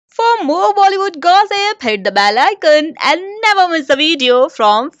For more Bollywood gossip, hit the bell icon and never miss a video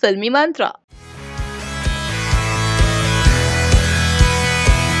from Filmymantra.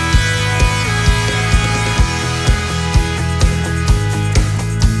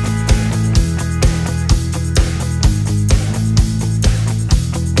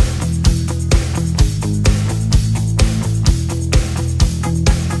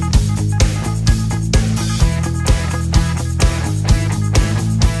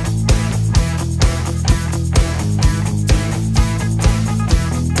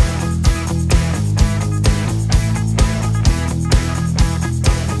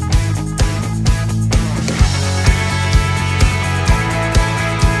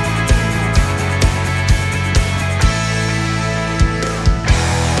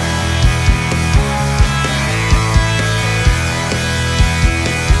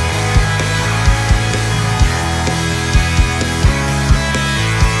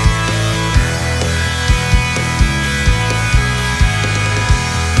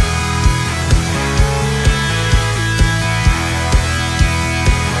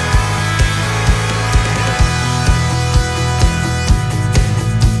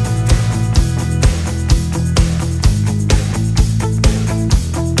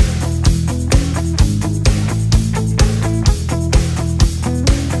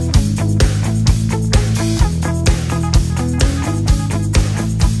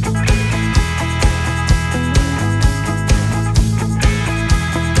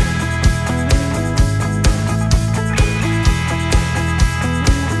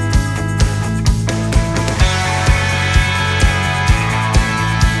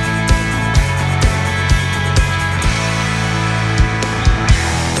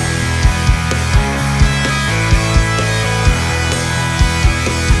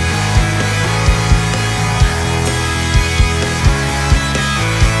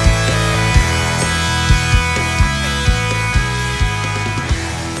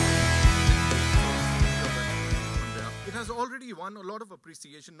 It has already won a lot of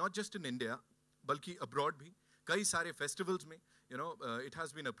appreciation, not just in India, balki abroad bhi. Kai sare festivals mein, it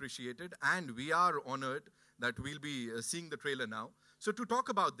has been appreciated, and we are honored that we'll be seeing the trailer now. So to talk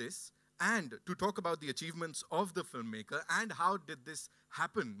about this and to talk about the achievements of the filmmaker and how did this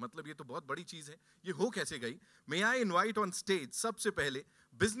happen, मतलब ये तो बहुत बड़ी चीज है, ये हो कैसे गई? May I invite on stage सबसे पहले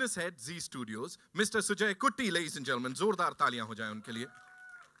business head Z Studios, Mr. Sujay Kutti, ladies and gentlemen, जोरदार तालियां हो जाएं उनके लिए.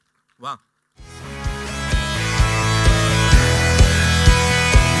 वाह.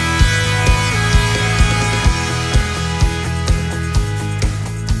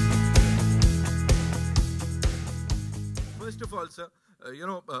 First of all, sir,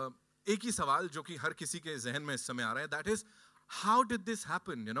 एक ही सवाल जो कि हर किसी के जहन में इस समय आ रहा है, that is, how did this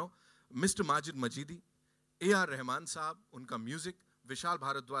happen? Mr. Majid Majidi, A.R. Rahman साहब, उनका music, विशाल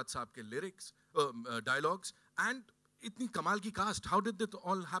भारद्वाज साहब के lyrics, dialogues, and इतनी कमाल की cast. How did it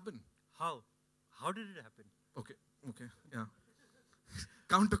all happen? How? How did it happen? Okay, yeah.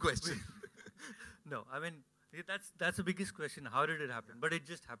 Counter question. No, I mean, that's the biggest question. How did it happen? But it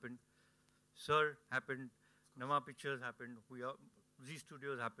just happened. Sir happened. Nama Pictures happened. Z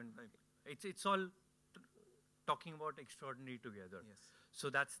Studios happened. It's all talking about extraordinary together. Yes. So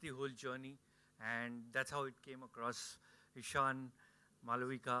that's the whole journey, and that's how it came across. Ishaan,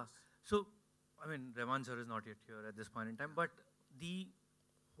 Malavika. So, I mean, Rahman sir is not yet here at this point in time, but the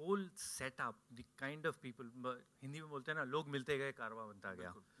whole setup, the kind of people, Hindi में बोलते हैं ना, लोग मिलते गए, कारवां बनता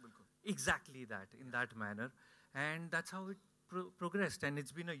गया. Exactly that, in that manner, and that's how it progressed. And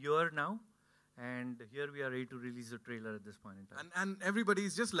it's been a year now. And here we are ready to release the trailer at this point in time. And everybody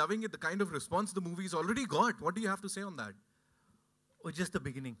is just loving it, the kind of response the movie's already got. What do you have to say on that? Oh, just the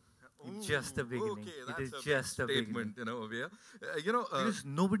beginning. It's just the beginning. Okay, it that's is a just the statement, beginning. over here. Because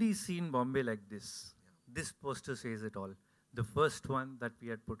nobody's seen Bombay like this. This poster says it all. The first one that we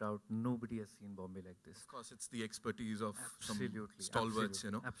had put out, nobody has seen Bombay like this. Of course, it's the expertise of Absolutely, some stalwarts,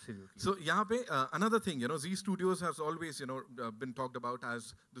 Absolutely. So, यहाँ पे another thing, Z Studios has always, been talked about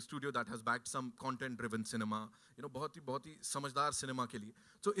as the studio that has backed some content-driven cinema, बहुत ही समझदार cinema के लिए.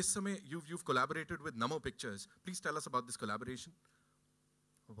 So, इस समय you've collaborated with Namo Pictures. Please tell us about this collaboration.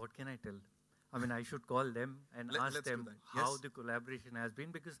 What can I tell? I mean, I should call them and ask them how the collaboration has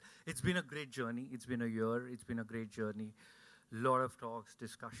been, because it's been a great journey. It's been a year. It's been a great journey. Lot of talks,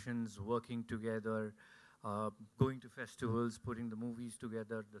 discussions, working together, going to festivals, putting the movies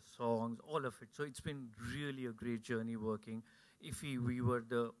together, the songs, all of it. So it's been really a great journey working. If we were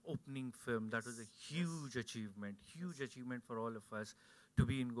the opening film, that was a huge achievement for all of us to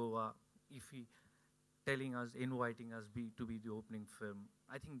be in Goa. If inviting us to be the opening film,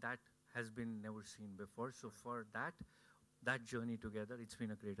 I think that has been never seen before. So for that, that journey together. It's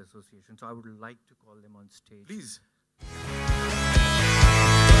been a great association. So I would like to call them on stage. Please.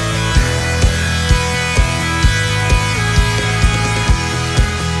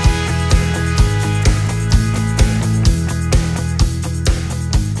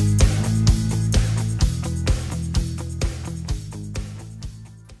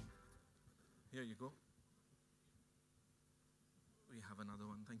 Here you go. We have another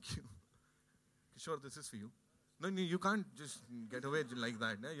one. Thank you. Kishore, this is for you. No, you can't just get away like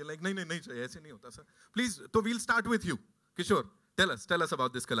that. You're like, no, aise nahi hota, sir. Please, so we'll start with you. Kishore, tell us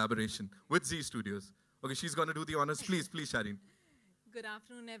about this collaboration with Z Studios. Okay, she's going to do the honors. Please, Shireen. Good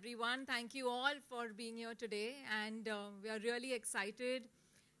afternoon, everyone. Thank you all for being here today. And we are really excited.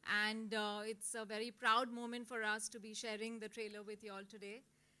 And it's a very proud moment for us to be sharing the trailer with you all today.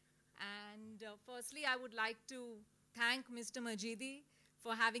 And firstly, I would like to thank Mr. Majidi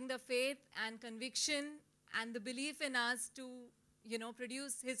for having the faith and conviction and the belief in us to,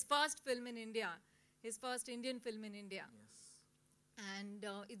 produce his first film in India, his first Indian film in India. Yes. And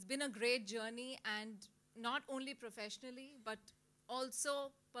it's been a great journey, and not only professionally, but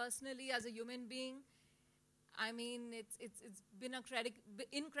also personally as a human being. I mean, it's been an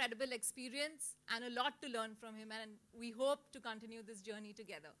incredible experience and a lot to learn from him, and we hope to continue this journey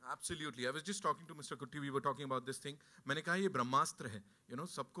together. Absolutely. I was just talking to Mr. Kutty, we were talking about this thing. मैंने कहा ये ब्रह्मास्त्र है.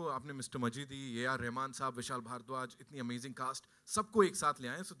 सबको आपने Mr. Majidi, A.R. Rahman साहब, Vishal Bhardwaj, इतनी amazing cast, सबको एक साथ ले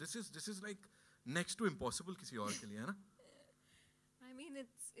आए. So this is like next to impossible किसी और के लिए, है ना? I mean,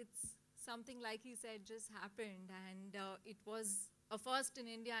 it's something like he said just happened, and it was a first in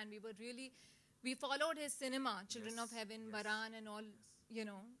India, and we followed his cinema, Children of Heaven, Baran, and all,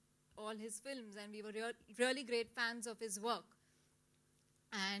 all his films, and we were really great fans of his work.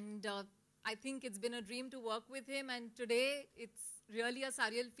 And I think it's been a dream to work with him, and today it's really a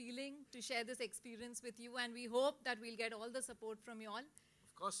surreal feeling to share this experience with you, and we hope that we'll get all the support from you all.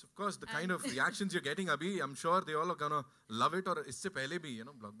 Of course, the kind of reactions you're getting, Abhi, I'm sure they all are gonna love it, or isse pehle bhi,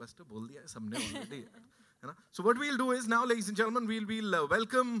 blockbuster bol diya hai, sabne already. So what we'll do is now, ladies and gentlemen, we'll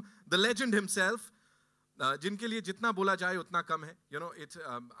welcome the legend himself. जिनके लिए जितना बोला जाए उतना कम है.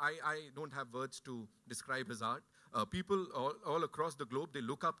 I don't have words to describe his art. People all across the globe, they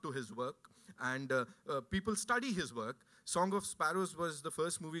look up to his work, and people study his work. Song of Sparrows was the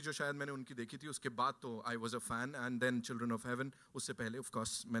first movie जो शायद मैंने उनकी देखी थी. उसके बाद तो I was a fan, and then Children of Heaven. उससे पहले, of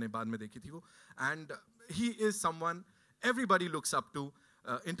course, मैंने बाद में देखी थी वो. And he is someone everybody looks up to.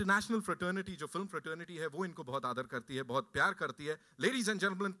 International fraternity, जो film fraternity है, वो इनको बहुत आदर करती है, बहुत प्यार करती है. Ladies and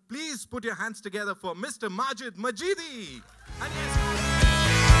gentlemen, please put your hands together for Mr. Majid Majidi. And yes,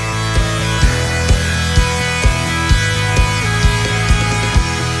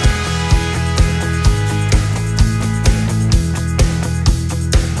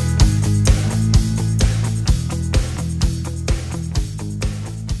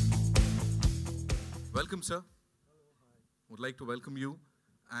 welcome, sir. Would like to welcome you,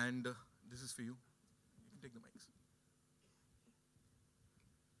 and this is for you. You can take the mics.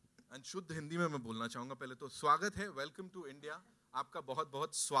 And शुद्ध हिंदी में मैं बोलना चाहूँगा पहले तो स्वागत है, welcome to India. आपका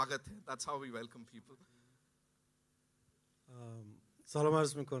बहुत स्वागत है. That's how we welcome people. سلام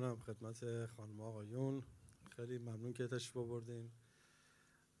عرض میکنم خدمت خانم و آقایون. خیلی ممنون که تشریف آوردین.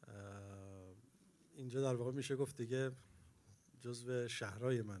 اینجا در واقع میشه گفت دیگه جزو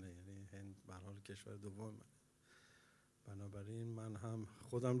شهرهای منه، یعنی هند به هر حال کشور دوم منه. بنابراین من هم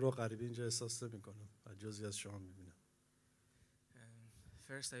خودم رو غریبی اینجا احساس نمی‌کنم و جزئی از شما می‌بینم.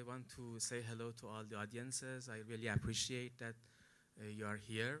 First, I want to say hello to all the audiences. I really appreciate that you are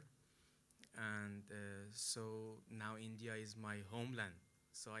here. And so now India is my homeland.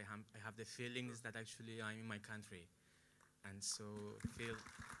 So I have the feelings that actually I'm in my country. And so feel...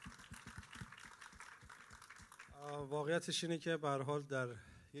 واقعیتش اینه که به هر حال در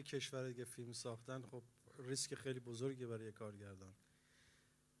یک کشور دیگه فیلم ساختن خب ریسک خیلی بزرگی برای کارگردان.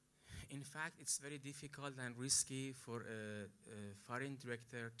 In fact, it's very difficult and risky for a foreign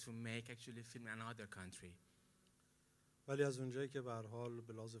director to make actually film in another country. ولی از اونجایی که به هر حال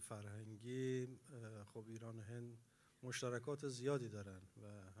به لحاظ فرهنگی خب ایران و هند مشترکات زیادی دارن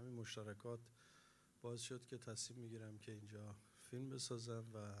و همین مشترکات باعث شد که تصمیم میگیرم که اینجا فیلم بسازم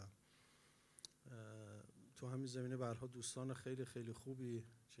و تو همین زمینه به هر حال دوستان خیلی خیلی خوبی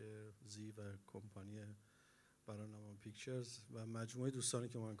که زی و کمپانی برانمان پیکچرز و مجموعه دوستانی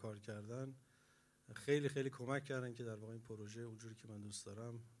که من کار کردن خیلی خیلی کمک کردن که در واقع این پروژه اونجوری که من دوست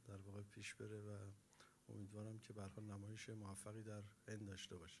دارم در واقع پیش بره و امیدوارم که به هر حال نمایش موفقی در هند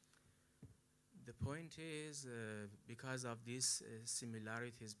داشته باشه. The point is because of these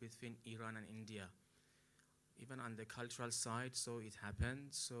similarities between Iran and India, even on the cultural side, so it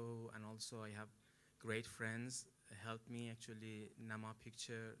happened. So and also I have great friends helped me actually, Nama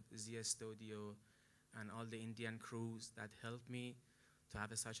Picture, Zia Studio, and all the Indian crews that helped me to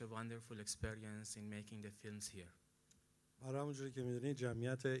have such a wonderful experience in making the films here. برای همونجوری که میدونید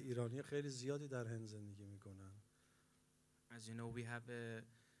جمعیت ایرانی خیلی زیادی در هند زندگی میکنن. As you know, we have a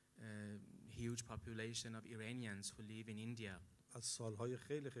huge population of Iranians who live in India. از سالهای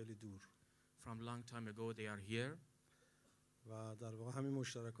خیلی خیلی دور. From long time ago they are here. و در واقع همین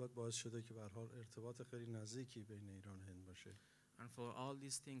مشترکات باعث شده که به هر حال ارتباط خیلی نزدیکی بین ایران و هند باشه. And for all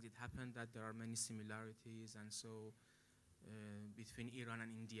these things it happened that there are many similarities and so between Iran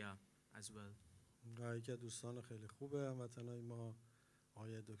and India as well. و یکی از دوستان خیلی خوبه هموطنای ما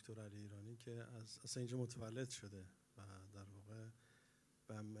آقای دکتر علی ایرانی که از اصلا اینجا متولد شده و در واقع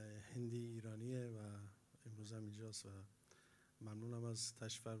هندی ایرانیه و امروز هم اینجاست و ممنونم از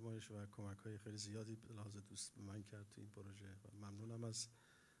تشریف فرمایش و کمک‌های خیلی زیادی لحاظ دوست به من کرد تو این پروژه و ممنونم از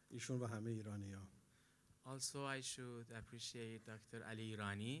ایشون و همه ایرانی‌ها. Also I should appreciate Dr. Ali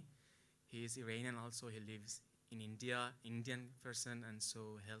Irani. He is Iranian also, he lives in India, Indian person, and so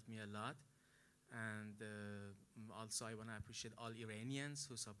helped me a lot. And also I want to appreciate all Iranians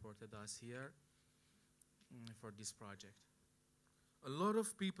who supported us here for this project. A lot of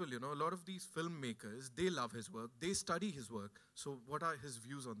people, you know, a lot of these filmmakers, they love his work, they study his work. So what are his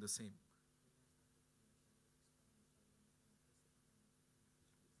views on the same?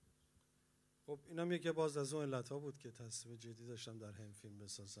 خب اینم یکی باز از اون علت‌ها بود که تصمیم جدی داشتم در هند فیلم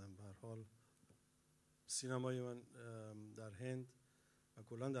بسازم. به هر حال سینمای من در هند و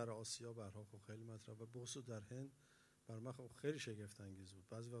کلا در آسیا به هر حال خیلی مطرح و بخصوص در هند برای من خیلی شگفت انگیز بود.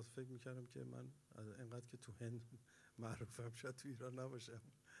 بعضی وقت فکر می‌کردم که من اینقدر که تو هند معروفم شاید تو ایران نباشم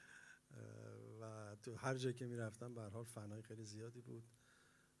و تو هر جایی که میرفتم به هر حال فنای خیلی زیادی بود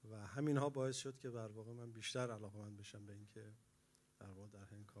و همینها باعث شد که در واقع من بیشتر علاقه‌مند بشم به اینکه در واقع در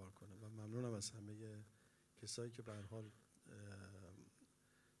هند کار کنم و ممنونم از همه کسایی که به هر حال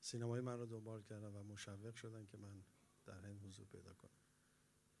سینمای من رو دنبال کردن و مشوق شدن که من در هند حضور پیدا کنم.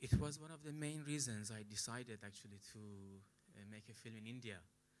 It was one of the main reasons I decided actually to make a film in India.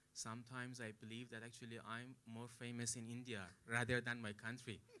 Sometimes I believe that actually I'm more famous in India rather than my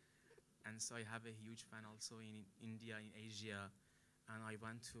country. And so I have a huge fan also in India, in Asia. And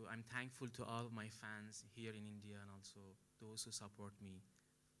I'm thankful to all my fans here in India and also those who support me.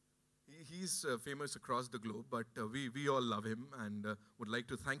 He's famous across the globe, but we all love him and would like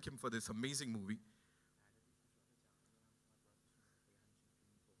to thank him for this amazing movie.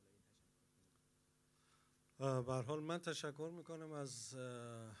 به هر حال من تشکر میکنم از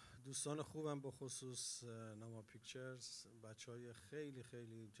دوستان خوبم به خصوص نما پیکچرز. بچهای خیلی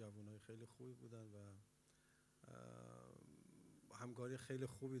خیلی جوانای خیلی خوبی بودن و همکاری خیلی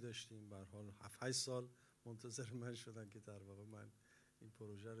خوبی داشتیم. به هر حال 7-8 سال منتظر من شدن که در واقع من این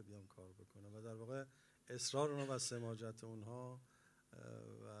پروژه رو بیام کار بکنم و در واقع اصرار اونها و سماجت اونها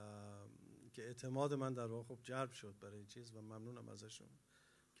و که اعتماد من در واقع خب جلب شد برای این چیز و ممنونم ازشون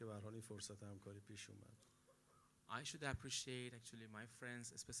که به هر حال این فرصت همکاری پیش اومد. I should appreciate actually my friends,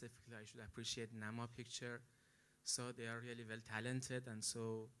 specifically I should appreciate Nama Picture. So they are really well talented and so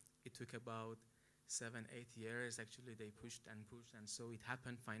it took about 7-8 years actually they pushed and so it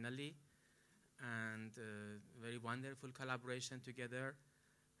happened finally and very wonderful collaboration together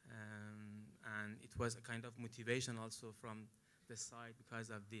and it was a kind of motivation also from the side because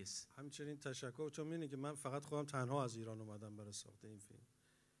of this. همچنین تشکر چون می‌بینید که من فقط خودم تنها از ایران اومدم برای ساخت این فیلم.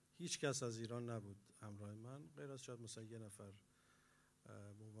 هیچ کس از ایران نبود همراه من غیر از شاید مثلا یه نفر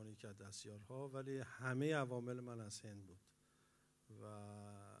به عنوان یکی از دستیارها ولی همه عوامل من از هند بود و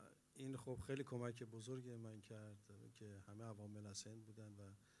این خب خیلی کمک بزرگی من کرد که همه عوامل از هند بودن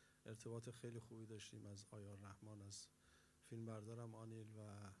و ارتباط خیلی خوبی داشتیم از آیا رحمان از فیلمبردارم آنیل و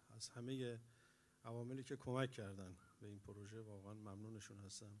از همه عواملی که کمک کردن به این پروژه واقعا ممنونشون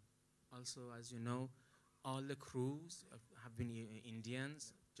هستم. Also as you know all the crews have been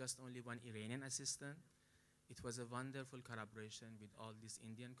Indians, just only one Iranian assistant. It was a wonderful collaboration with all this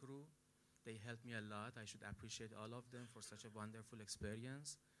Indian crew. They helped me a lot. I should appreciate all of them for such a wonderful experience.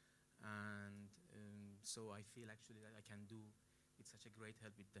 And so I feel actually that I can do with such a great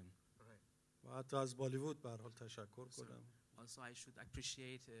help with them. و حتی از بالیوود به هر حال تشکر کنم. Also I should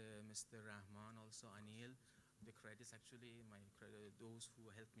appreciate Mr. Rahman, also Anil. The credits actually, those who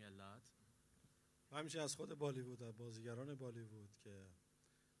helped me a lot. همیشه از خود بالیوود و بازیگران بالیوود که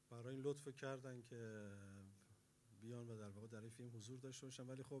برای این لطف کردن که بیان و در واقع در این فیلم حضور داشته باشن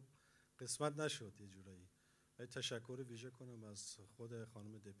ولی خب قسمت نشد یه جورایی. و تشکر ویژه کنم از خود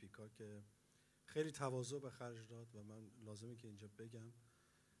خانم دپیکا که خیلی تواضع به خرج داد و من لازمه که اینجا بگم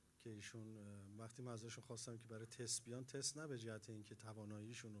که ایشون وقتی من ازشون خواستم که برای تست بیان تست نه به جهت اینکه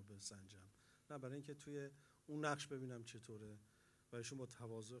تواناییشون رو بسنجم نه برای اینکه توی اون نقش ببینم چطوره و ایشون با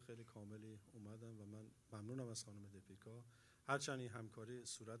تواضع خیلی کاملی اومدن و من ممنونم از خانم دپیکا. هرچند این همکاری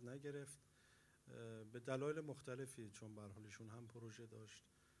صورت نگرفت به دلایل مختلفی، چون به هر حال ایشون هم پروژه داشت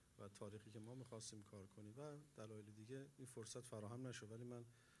و تاریخی که ما می‌خواستیم کار کنیم و دلایل دیگه این فرصت فراهم نشد، ولی من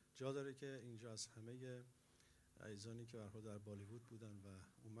جا داره که اینجا از همه عزیزانی که به هر حال در بالیوود بودن و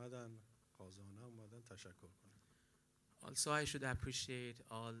اومدن قاضیانه اومدن تشکر کنم. Also, I should appreciate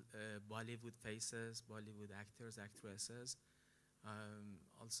all Bollywood faces, Bollywood actors, actresses.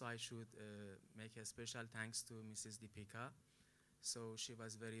 Also, I should make a special thanks to Mrs. Deepika. So she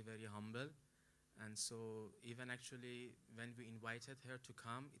was very, very humble. And so even actually when we invited her to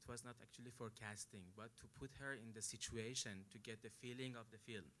come, it was not actually for casting, but to put her in the situation to get the feeling of the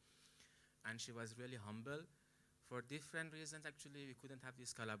film. And she was really humble. For different reasons, actually, we couldn't have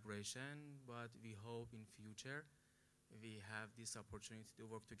this collaboration, but we hope in future we have this opportunity to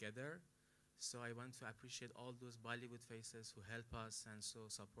work together. So I want to appreciate all those Bollywood faces who help us and so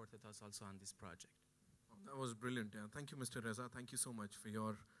supported us also on this project. That was brilliant. Yeah. Thank you, Mr. Reza. Thank you so much for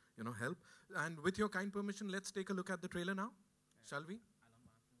your help. And with your kind permission, let's take a look at the trailer now. Shall we?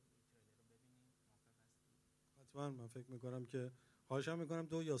 حتما من فکر میکنم که خواهشم میکنم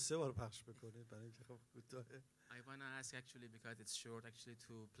 2 یا 3 بار پخش بکنید برای اینکه خب کوتاهه. I want to ask actually, because it's short, actually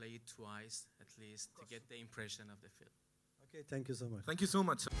to play it twice at least to get the impression of the film. Okay, thank you so much. Thank you so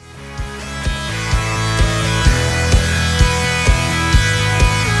much.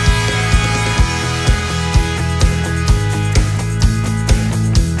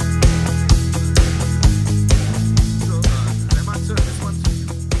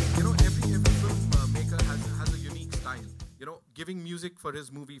 Giving music for his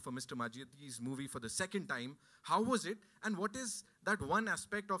movie, for Mr. Majidi's movie for the second time. How was it? And what is that one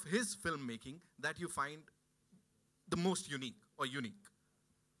aspect of his filmmaking that you find the most unique or unique?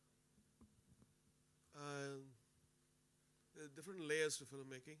 There are different layers to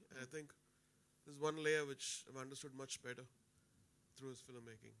filmmaking. And I think there's one layer which I've understood much better through his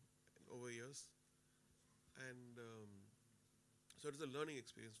filmmaking over years. And so it is a learning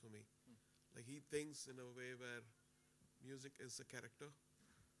experience for me. Like he thinks in a way where music is a character,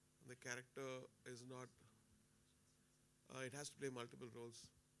 and the character is not, it has to play multiple roles.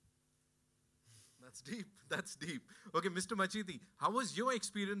 That's deep, that's deep. Okay, Mr. Majidi, how was your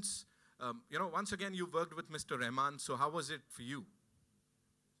experience? Once again, you worked with Mr. Rahman, so how was it for you?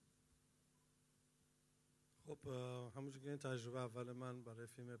 خب همونجور که این تجربه اول من برای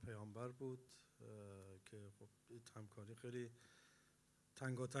فیلم پیامبر بود که خب همکاری خیلی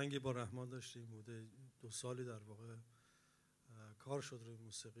تنگاتنگی با رحمان داشتیم، بوده 2 سالی در واقع کار شد روی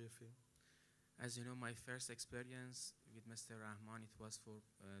موسیقی فیلم. As you know, my first experience with Mr. Rahman, it was for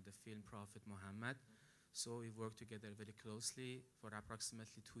the film Prophet Muhammad. So we worked together very closely for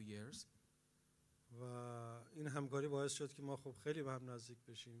approximately 2 years. و این همکاری باعث شد که ما خب خیلی به هم نزدیک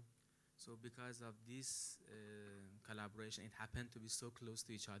بشیم. So because of this collaboration, it happened to be so close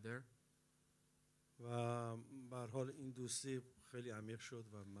to each other. و به هر حال این دوستی خیلی عمیق شد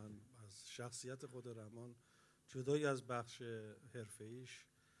و من از شخصیت خود رحمان جدای از بخش حرفه‌ایش،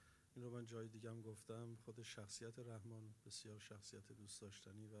 این رو من جای دیگه هم گفتم، خود شخصیت رحمان بسیار شخصیت دوست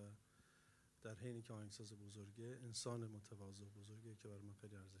داشتنی و در حینی که آهنگساز بزرگه، انسان متواضع بزرگه که برای من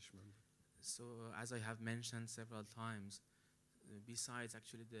خیلی ارزشمنده. So as I have mentioned several times, besides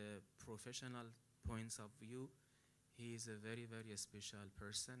actually the professional points of view, he is a very, very special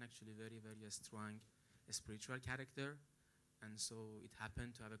person, actually very, very strong spiritual character. And so it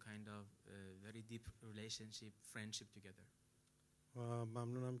happened to have a kind of very deep relationship, friendship together. و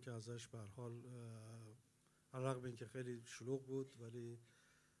ممنونم که ازش به هر حال علاوه بر اینکه خیلی شلوغ بود ولی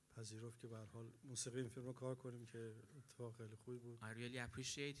پذیرفت که به هر حال موسیقی این فیلم رو کار کنیم که اتفاق خیلی خوبی بود. I really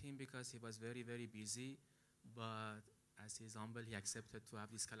appreciate him because he was very, very busy, but as he is humble, he accepted to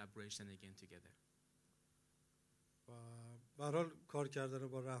have this collaboration again together. و به هر حال کار کردن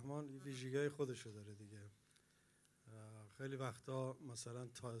با رحمان ویژگی‌های خودشو داره دیگه. خیلی وقتا مثلا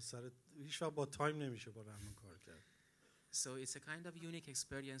هیچ وقت با تایم نمیشه با رحمان کار کرد. So it's a kind of unique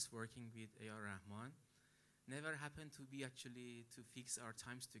experience working with A.R. Rahman. Never happened to be actually to fix our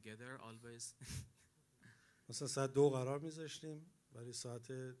times together always. مثلا ساعت 2 قرار میذاشتیم ولی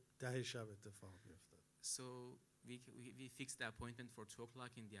ساعت 10 شب اتفاق میافتاد. So we fixed the appointment for 2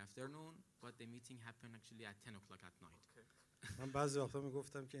 o'clock in the afternoon, but the meeting happened actually at 10 o'clock at night. من بعضی وقتا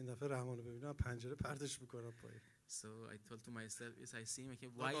میگفتم که این دفعه رحمان رو ببینم پنجره پرتش میکنم پایین. So I told to myself, as I see him, okay,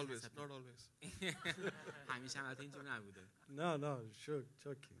 Not why? Not always. همیشه البته اینجور نبوده. نه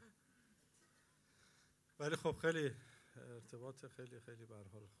شوکی. ولی خب خیلی ارتباط خیلی به هر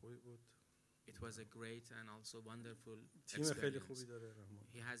حال خوبی بود it was a great and also wonderful تیم خیلی experience. خوبی داره رحمان.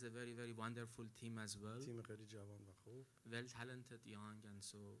 He has a very, very wonderful team as well. تیم خیلی جوان و خوب. Well talented, young, and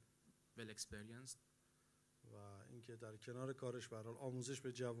so well experienced. و اینکه در کنار کارش به هر حال آموزش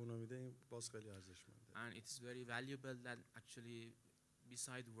به جوونا میده، این باز خیلی ارزشمنده. And it is very valuable that actually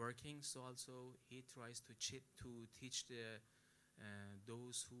beside working, so also he tries to teach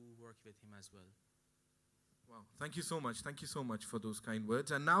those who work with him as well. Wow, thank you so much. Thank you so much for those kind words.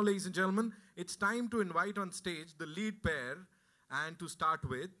 And now, ladies and gentlemen, it's time to invite on stage the lead pair. And to start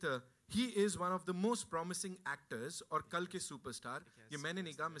with, he is one of the most promising actors और कल के superstar. ये मैंने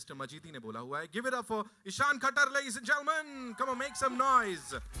नहीं कहा, Mr. Majidi ने बोला हुआ है. Give it up for Ishaan Khattar, ladies and gentlemen. Come on, make some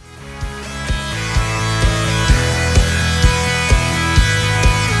noise.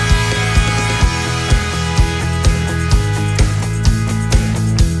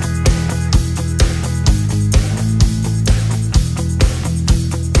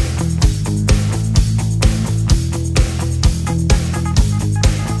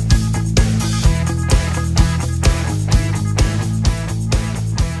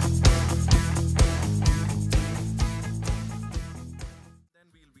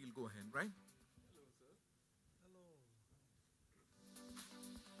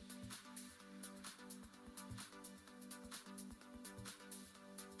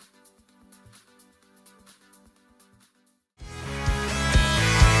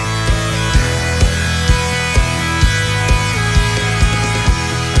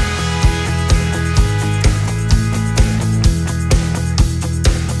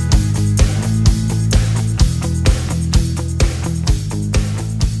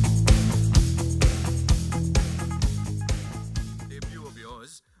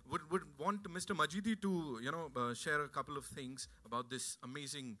 Mr. Majidi to, share a couple of things about this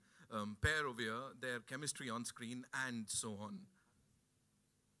amazing pair over here, their chemistry on screen, and so on.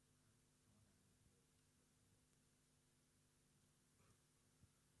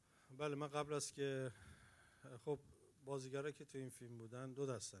 بله، من قبل از که خب بازیگرایی که تو این فیلم بودن دو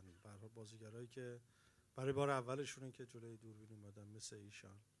دستن. به هر حال بازیگرایی که برای بار اولشونه که جلوی دوربین اومدن، مثل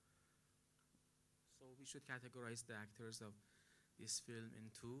ایشان. So we should categorize the actors of this film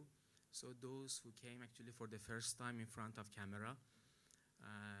in two. So those who came actually for the first time in front of camera,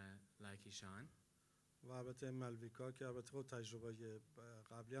 like Ishaan. و البته مالویکا که البته خود تجربه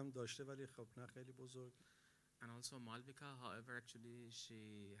قبلی هم داشته ولی خب نه خیلی بزرگ. And also Malvika, however, actually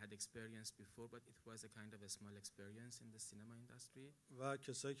she had experience before, but it was a kind of a small experience in the cinema industry. و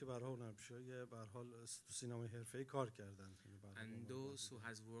کسایی که به هر حال هنرپیشه به هر حال تو سینمای حرفه‌ای کار کردن. And those who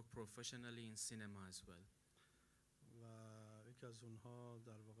has worked professionally in cinema as well. و یکی از اونها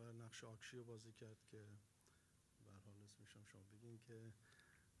در واقع نقش آکشی رو بازی کرد که به هر حال اسمش هم شما بگین که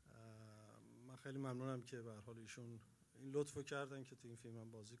من خیلی ممنونم که به هر حال ایشون این لطفو کردن که تو این فیلم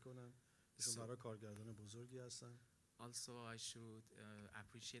هم بازی کنن. ایشون برای کارگردان بزرگی هستن. Also I should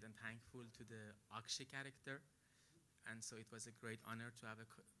appreciate and thankful to the Akshay character, and so it was a great honor to have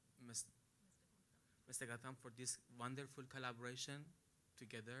Mr. Gautam for this wonderful collaboration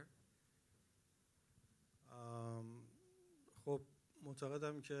together. خب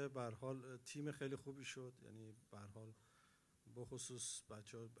معتقدم که به هر حال تیم خیلی خوبی شد، یعنی به هر حال بخصوص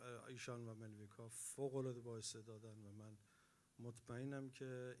بچه‌ها ایشان و ملویکا فوق‌العاده بااستعدادن و من مطمئنم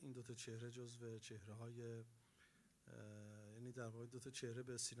که این دو تا چهره جزو چهره‌های یعنی در واقع دو تا چهره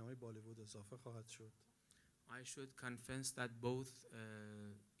به سینمای بالیوود اضافه خواهد شد. I should confess that both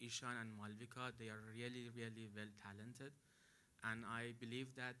Ishaan and Malvika, they are really, really well talented, and I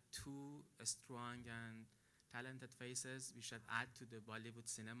believe that two strong and talented faces we should add to the Bollywood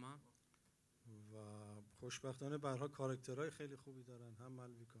cinema. و خوشبختانه به هر حال کاراکترهای خیلی خوبی دارن، هم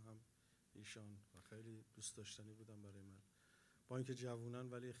مالویکا هم ایشان، و خیلی دوست داشتنی بودن برای من. با اینکه جوونن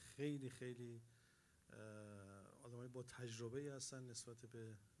ولی خیلی خیلی آدمای با تجربه هستن نسبت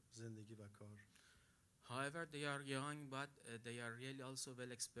به زندگی و کار. However, they are young, but they are really also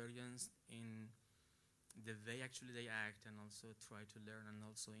well experienced in the way actually they act and also try to learn, and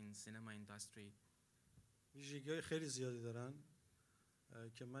also in cinema industry. ویژگی‌های خیلی زیادی دارن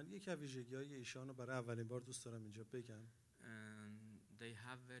که من یکی از ویژگی‌های ایشان رو برای اولین بار دوست دارم اینجا بگم. They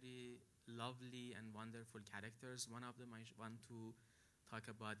have very lovely and wonderful characters. One of them I want to talk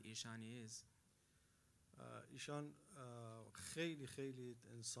about Ishaan is ایشان خیلی خیلی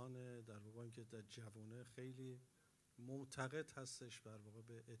انسان در واقع که در جوانه خیلی معتقد هستش در واقع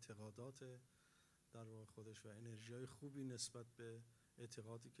به اعتقادات در واقع خودش و انرژی‌های خوبی نسبت به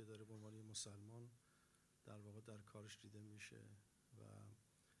اعتقادی که داره به عنوان مسلمان در واقع در کارش دیده میشه و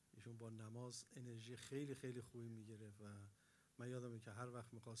ایشون با نماز انرژی خیلی خیلی خوبی میگیره و من یادمه که هر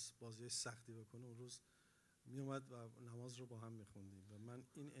وقت میخواست بازی سختی بکنه اون روز میومد و نماز رو با هم میخوندیم و من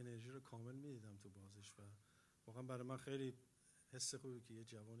این انرژی رو کامل میدیدم تو بازیش و واقعا برای من خیلی حس خوبی که یه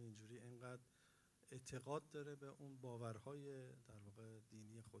جوان اینجوری اینقدر اعتقاد داره به اون باورهای در واقع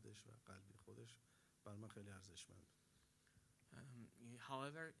دینی خودش و قلبی خودش. برای من خیلی ارزشمند.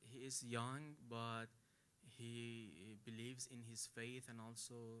 However, he is young, but he believes in his faith and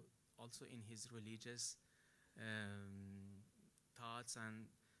also in his religious thoughts. And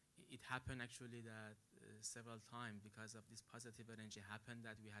it happened actually that several times because of this positive energy happened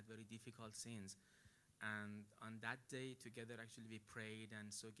that we had very difficult scenes. And on that day together actually we prayed and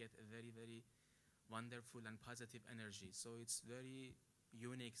so get a very, very wonderful and positive energy. So it's very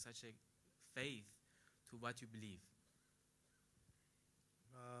unique, such a faith to what you believe.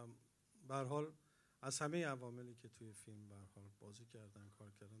 به هر حال از همه عواملی که توی فیلم به هر حال بازی کردن،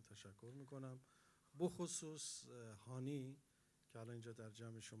 کار کردن تشکر میکنم. بخصوص هانی که الان اینجا در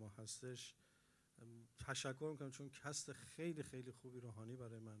جمع شما هستش تشکر میکنم، چون کست خیلی خیلی خوبی رو هانی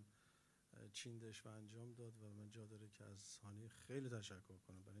برای من چیندش و انجام داد و من جا داره که از هانی خیلی تشکر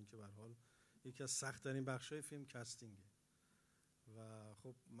کنم، برای اینکه به هر حال یکی از سخت‌ترین بخش‌های فیلم کاستینگه و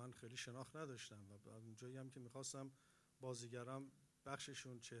خب من خیلی شناخت نداشتم و اونجایی هم که می‌خواستم بازیگرام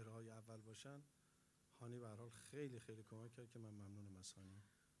بخششون چهره‌های اول باشن، هانی به هر حال خیلی خیلی کمک کرد که من ممنونم از هانی.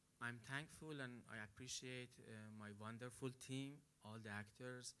 I'm thankful and I appreciate my wonderful team, all the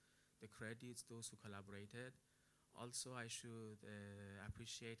actors, the credits, those who collaborated. Also, I should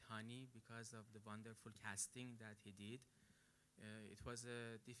appreciate Hani because of the wonderful casting that he did. It was a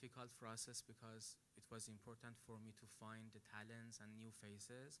difficult process because it was important for me to find the talents and new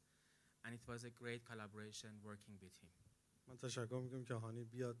faces, and it was a great collaboration working with him. من تشکر میکنم که هانی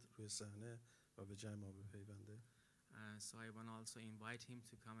بیاد روی صحنه و به جای ما بپیونده. So I want to also invite him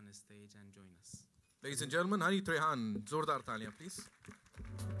to come on the stage and join us. Ladies and gentlemen, Hani Trehan, zordar taaliyan please.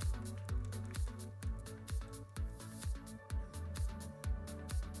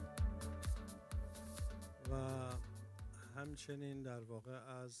 و همچنین در واقع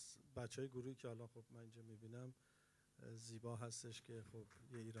از بچهای گروهی که حالا خب من اینجا میبینم زیبا هستش که خب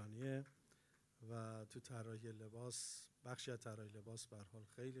یه ایرانیه و تو طراحی لباس، بخشی از طراحی لباس به هر حال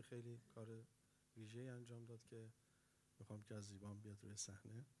خیلی خیلی کار ویژه‌ای انجام داد که میخوام که از زیبا هم بیاد روی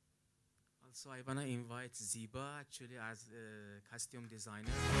صحنه. Also I want to invite Ziba actually as a costume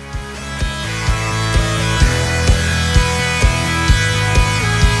designer.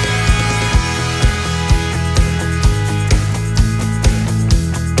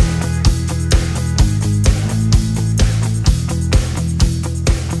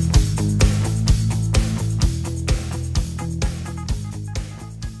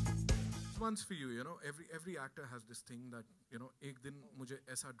 For you, you know, every actor has this thing that, you know, ek din mujhe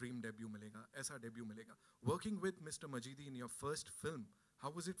aisa dream debut milega, aisa debut milega. Working with Mr. Majidi in your first film,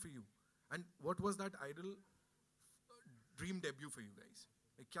 how was it for you? And what was that ideal dream debut for you guys?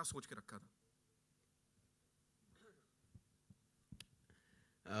 Kya soch ke rakha tha?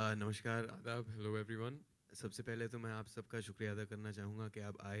 नमस्कार, आदाब, hello everyone. सबसे पहले तो मैं आप सबका शुक्रिया अदा करना चाहूँगा कि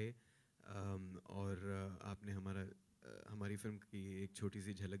आप आए और आपने हमारी फिल्म की एक छोटी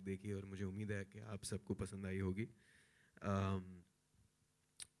सी झलक देखी और मुझे उम्मीद है कि आप सबको पसंद आई होगी।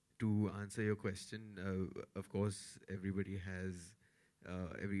 To answer your question, of course, everybody has,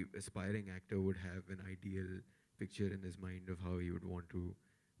 every aspiring actor would have an ideal picture in his mind of how he would want to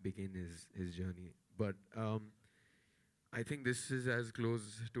begin his journey. But I think this is as close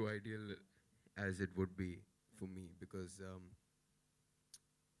to ideal as it would be for me because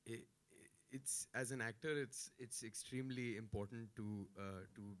it's as an actor, it's extremely important to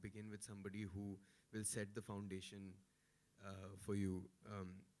begin with somebody who will set the foundation for you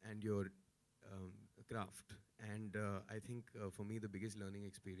and your craft. And I think for me the biggest learning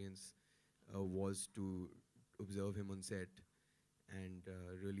experience was to observe him on set and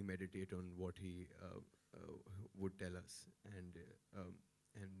really meditate on what he would tell us and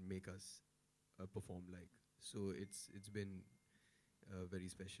make us perform like. So it's been very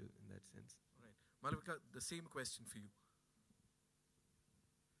special in that sense. Right. Malavika, the same question for you.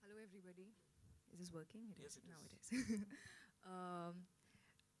 Hello everybody. Is this working? Yes, it is. Now it is.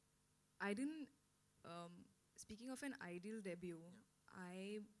 I didn't, speaking of an ideal debut,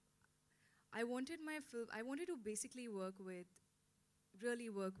 yeah. I wanted my film, I wanted to basically really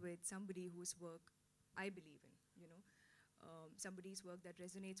work with somebody whose work I believe in, you know. Somebody's work that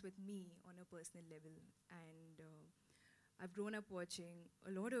resonates with me on a personal level. And I've grown up watching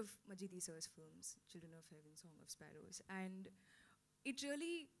a lot of Majidi sir's films, Children of Heaven, Song of Sparrows, and it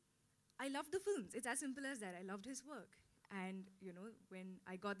really, I loved the films. It's as simple as that. I loved his work. And, you know, when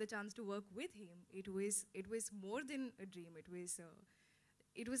I got the chance to work with him, it was more than a dream. It was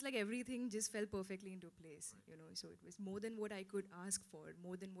it was like everything just fell perfectly into place, you know. So it was more than what I could ask for,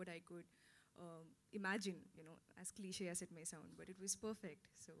 more than what I could imagine, you know, as cliche as it may sound, but it was perfect.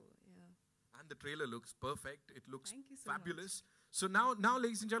 So yeah. And the trailer looks perfect. It looks Thank you so fabulous. So now,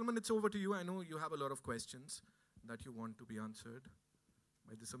 ladies and gentlemen, it's over to you. I know you have a lot of questions that you want to be answered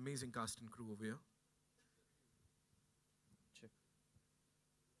by this amazing cast and crew over here.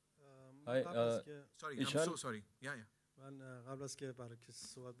 Hi, Sorry, Ishaan. I'm so sorry. Yeah. من قبل از که برای کسی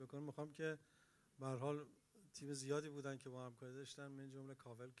صحبت بکنم میخوام که به هر حال تیم زیادی بودن که با همکاری داشتن، من جمله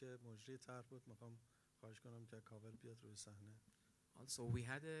کاول که مجری طرح بود، میخوام خواهش کنم که کاول بیاد روی صحنه. Also, we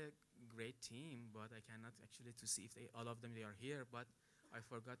had a great team, but I cannot actually to see if all of them they are here. But I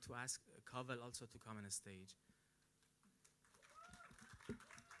forgot to ask Kaval also to come on the stage.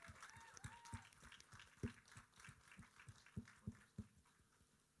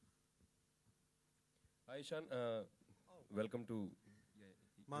 Hi, Ishaan. Welcome to.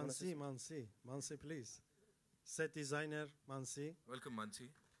 Mansi, please. Set designer, Mansi. Welcome, Mansi.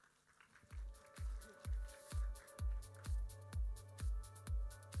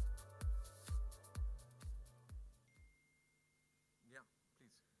 Yeah,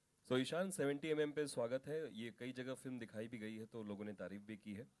 please. So, Ishan 70 mm पे स्वागत है। ये कई जगह film दिखाई भी गई है, तो लोगों ने तारीफ भी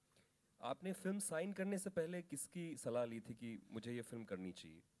की है। आपने फिल्म साइन करने से पहले किसकी सलाह ली थी कि मुझे ये फिल्म करनी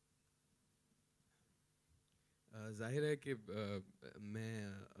चाहिए? ज़ाहिर है कि मैं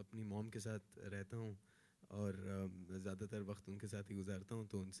अपनी मॉम के साथ रहता हूँ और ज़्यादातर वक्त उनके साथ ही गुजारता हूँ,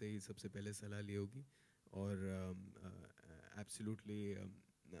 तो उनसे ही सबसे पहले सलाह ली होगी। और absolutely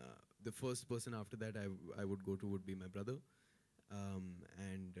the first person after that I would go to would be my brother,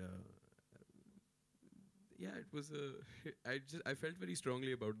 and yeah, it was I felt very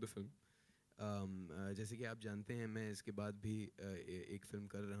strongly about the film. जैसे कि आप जानते हैं, मैं इसके बाद भी एक फिल्म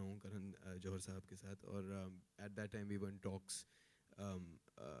कर रहा हूँ करण जौहर साहब के साथ, और at that time we were in talks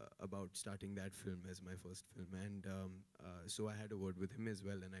about starting that film as my first film, and so I had a word with him as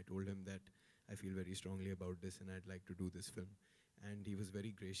well, and I told him that I feel very strongly about this and I'd like to do this film, and he was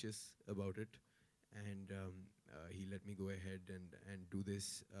very gracious about it, and he let me go ahead and do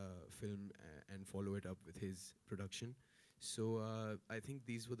this film and follow it up with his production. So I think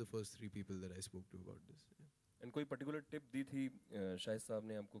these were the first 3 people that I spoke to about this. Yeah. And कोई particular tip दी थी शाहिद साहब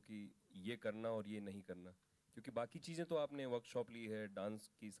ने आपको कि ये करना और ये नहीं करना? क्योंकि बाकी चीज़ें तो आपने वर्कशॉप ली है, डांस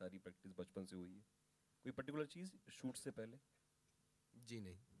की सारी प्रैक्टिस बचपन से हुई है। कोई पर्टिकुलर चीज़ शूट से पहले? जी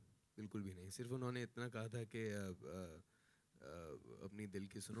नहीं, बिल्कुल भी नहीं। सिर्फ उन्होंने इतना कहा था कि अपनी दिल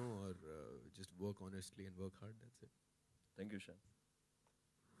की सुनो और just work honestly and work hard. That's it. Thank you, Ishaan.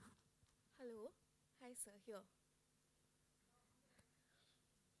 Hello. Hi, sir. Here.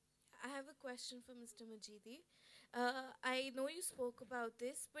 I have a question for Mr. Majidi. I know you spoke about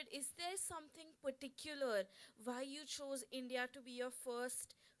this, but is there something particular why you chose India to be your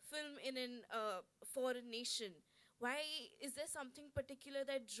first film in a foreign nation? Why is there something particular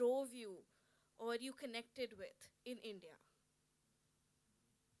that drove you or you connected with in India?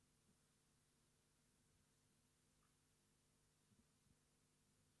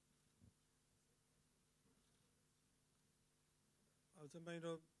 البته من این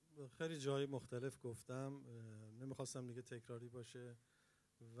رو خیلی جای مختلف گفتم، نمیخواستم دیگه تکراری باشه،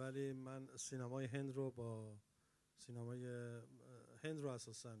 ولی من سینمای هند رو با سینمای هند رو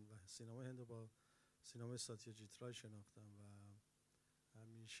اساساً و سینمای هند رو با سینمای ساتیاجیت رای شناختم و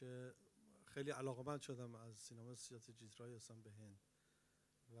همیشه خیلی علاقه‌مند شدم از سینمای ساتیاجیت رای اصلا به هند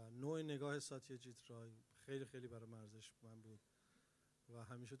و نوع نگاه ساتیاجیت رای خیلی خیلی برای مرزش من بود و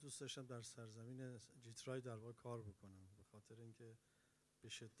همیشه دوست داشتم در سرزمین جیترای در واقع کار بکنم، به خاطر اینکه به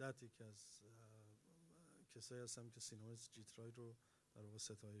شدت یکی از کسایی هستم که سینمای جیترای رو در واقع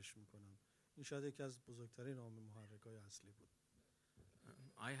ستایش میکنم. این شاید یکی از بزرگترین عامل محرک‌های اصلی بود.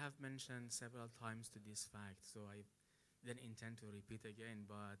 I have mentioned several times to this fact, so I didn't intend to repeat again,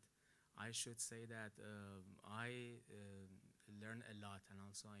 but I should say that I learned a lot, and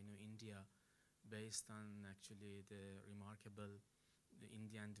also I know India based on actually the remarkable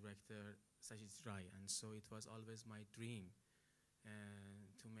Indian director Sajid Rai, and so it was always my dream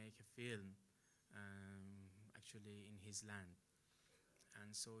to make a film actually in his land,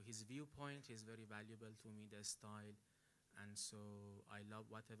 and so his viewpoint is very valuable to me, the style, and so I love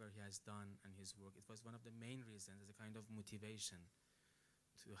whatever he has done and his work. It was one of the main reasons, as a kind of motivation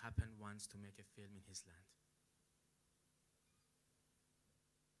to happen once to make a film in his land.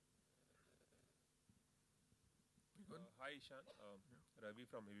 Hi Ishaan, Ravi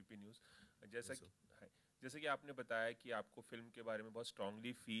from ABP News. जैसे कि आपने बताया कि आपको film के बारे में बहुत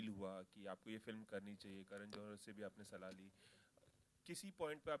स्ट्रांगली फील हुआ कि आपको ये फिल्म करनी चाहिए, करण जौहर से भी आपने सलाह ली, किसी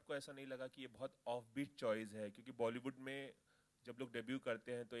पॉइंट पे आपको ऐसा नहीं लगा कि ये बहुत ऑफ बीट चॉइस है? क्योंकि बॉलीवुड में जब लोग डेब्यू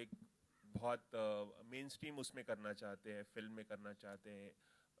करते हैं तो एक बहुत मेन स्ट्रीम उसमें करना चाहते हैं, फिल्म में करना चाहते हैं,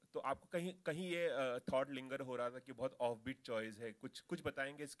 तो आपको कहीं कहीं ये थॉट लिंगर हो रहा था कि बहुत ऑफ बीट चॉइस है, कुछ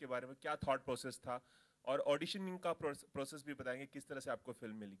बताएंगे इसके बारे में, क्या थॉट प्रोसेस था, और ऑडिशनिंग का प्रोसेस भी बताएंगे, किस तरह से आपको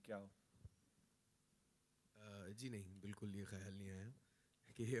फिल्म मिली, क्या हो? जी नहीं, बिल्कुल ये ख्याल नहीं आया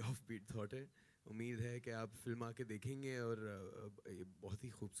कि ये ऑफ बीट थॉट है। उम्मीद है कि आप फिल्म आके देखेंगे और ये बहुत ही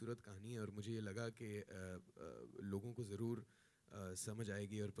खूबसूरत कहानी है और मुझे ये लगा कि लोगों को ज़रूर समझ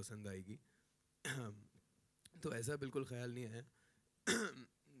आएगी और पसंद आएगी। तो ऐसा बिल्कुल ख्याल नहीं आया।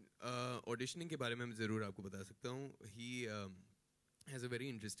 ऑडिशनिंग के बारे में मैं ज़रूर आपको बता सकता हूँ। He has a very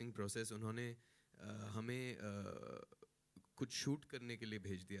interesting process. उन्होंने हमें कुछ शूट करने के लिए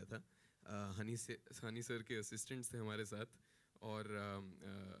भेज दिया था। हनी सर के असिस्टेंट्स थे हमारे साथ और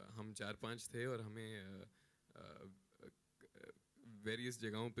हम 4-5 थे और हमें वेरियस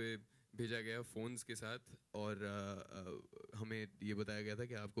जगहों पे भेजा गया फ़ोन्स के साथ और हमें ये बताया गया था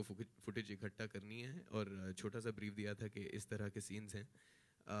कि आपको फुटेज इकट्ठा करनी है और छोटा सा ब्रीफ दिया था कि इस तरह के सीन्स हैं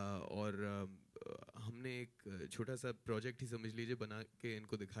और हमने एक छोटा सा प्रोजेक्ट ही समझ लीजिए बना के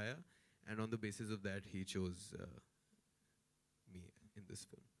इनको दिखाया and on the basis of that he chose me in this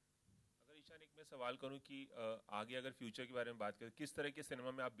film. अगर ईशान, एक मैं सवाल करूं कि आगे अगर फ्यूचर के बारे में बात करें, किस तरह के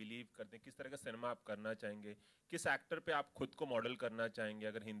सिनेमा में आप बिलीव करते हैं, किस तरह का सिनेमा आप करना चाहेंगे, किस एक्टर पे आप खुद को मॉडल करना चाहेंगे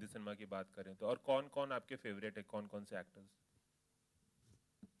अगर हिंदी सिनेमा की बात करें तो, और कौन कौन आपके फेवरेट है, कौन कौन से एक्टर्स?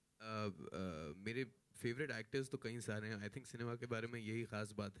 मेरे फेवरेट एक्टर्स तो कई सारे हैं। आई थिंक सिनेमा के बारे में यही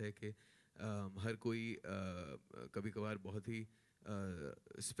ख़ास बात है कि हर कोई कभी कभार बहुत ही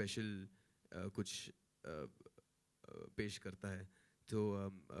स्पेशल कुछ पेश करता है। तो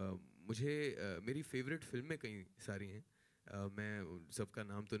मुझे मेरी फेवरेट फिल्में कई सारी हैं। मैं सबका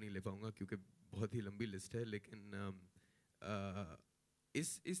नाम तो नहीं ले पाऊँगा क्योंकि बहुत ही लंबी लिस्ट है, लेकिन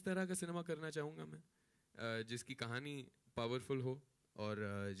इस तरह का सिनेमा करना चाहूँगा मैं जिसकी कहानी पावरफुल हो और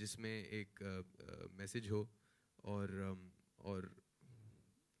जिसमें एक मैसेज हो और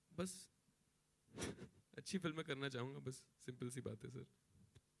बस अच्छी फिल्में करना चाहूँगा, बस सिंपल सी बात है sir.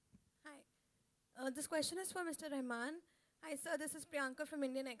 Hi, this question is for Mr. Rahman. Hi sir, this is Priyanka from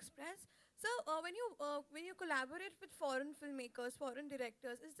Indian Express. So when you collaborate with foreign filmmakers, foreign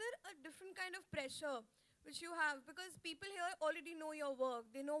directors, is there a different kind of pressure which you have? Because people here already know your work,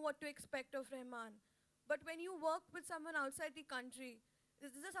 they know what to expect of Rahman. But when you work with someone outside the country,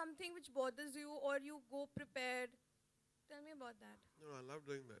 is there something which bothers you or you go prepared? Tell me about that. No, I love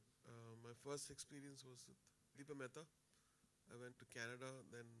doing that. My first experience was with Filmymantra. I went to Canada,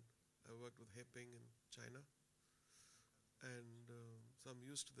 then I worked with Heping in China. And so I'm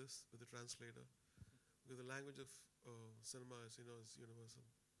used to this with the translator. Because the language of cinema, as you know, is universal.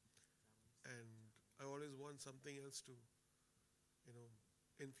 And I always want something else to,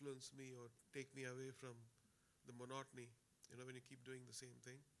 influence me or take me away from the monotony. When you keep doing the same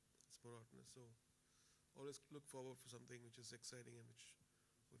thing, it's monotonous. So always look forward for something which is exciting and which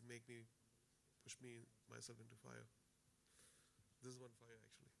would push myself into fire. This is one fire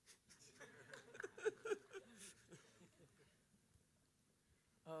actually.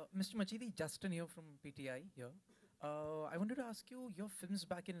 Mr. Majidi, Justin here from PTI here. I wanted to ask you, your films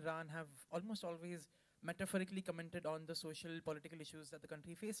back in Iran have almost always metaphorically commented on the social, political issues that the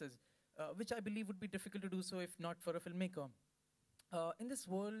country faces, which I believe would be difficult to do so if not for a filmmaker. In this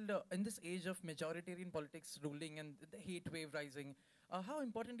world, in this age of majoritarian politics ruling and the hate wave rising, how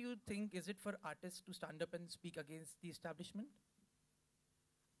important do you think is it for artists to stand up and speak against the establishment?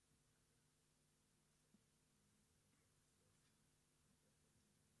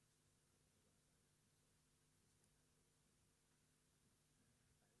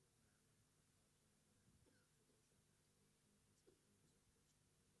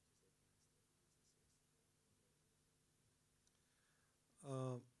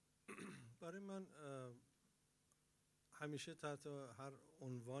 برای من همیشه تحت هر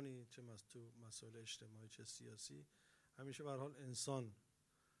عنوانی چه تو مسائل اجتماعی چه سیاسی همیشه به هر حال انسان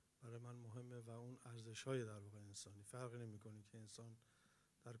برای من مهمه و اون ارزش‌های در واقع انسانی. فرقی نمی‌کنه که انسان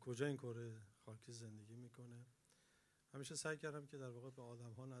در کجا این کره خاکی زندگی میکنه. همیشه سعی کردم که در واقع به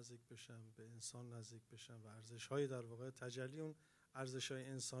آدم‌ها نزدیک بشم، به انسان نزدیک بشم و ارزش‌های در واقع تجلی اون ارزش‌های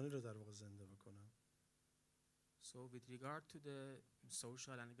انسانی رو در واقع زنده بکنم. So with regard to the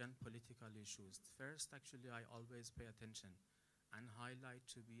social and even political issues, first actually I always pay attention and highlight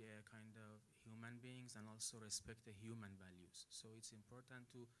to be a kind of human beings and also respect the human values. So it's important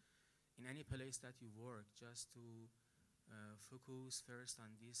to, in any place that you work, just to focus first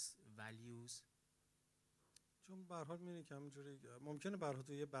on these values. چون به هر حال می‌بینید که همینجوری ممکنه به هر حال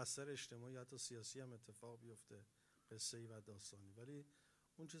توی یه بستر اجتماعی حتی سیاسی هم اتفاق بیفته، قصه‌ای و داستانی، ولی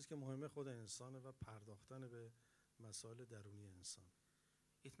اون چیزی که مهمه خود انسانه و پرداختن به مسائل درونی انسان.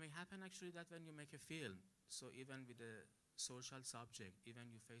 It may happen actually that when you make a film, so even with a social subject, even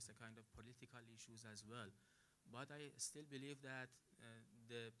you face a kind of political issues as well. But I still believe that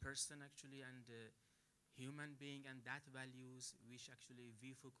the person actually and the human being and that values which actually we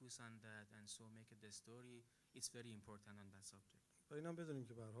focus on that and so make it the story, it's very important on that subject. و اینم بدونیم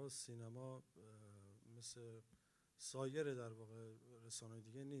که به هر حال سینما مثل سایر در واقع رسانه‌های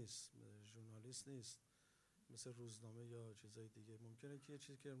دیگه نیست، ژورنالیست نیست، مثل روزنامه یا چیزای دیگه. ممکنه که یه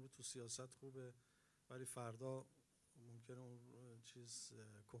چیزی که امروز تو سیاست خوبه ولی فردا ممکنه اون چیز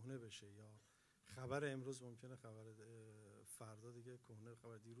کهنه بشه، یا خبر امروز ممکنه خبر فردا دیگه کهنه،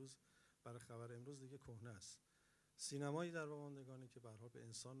 خبر دیروز برای خبر امروز دیگه کهنه است. سینمایی در واقع ماندگانی که به هر حال به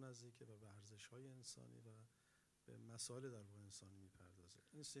انسان نزدیکه و به ارزش‌های انسانی و به مسائل در واقع انسانی میپردازه.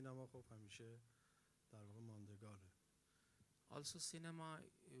 این سینما خب همیشه در واقع ماندگاره. Also cinema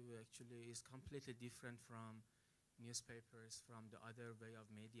actually is completely different from newspapers, from the other way of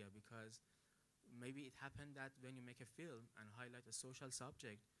media, because maybe it happened that when you make a film and highlight a social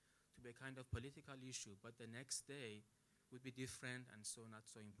subject to be a kind of political issue, but the next day would be different and so not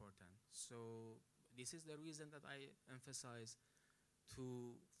so important. So this is the reason that I emphasize to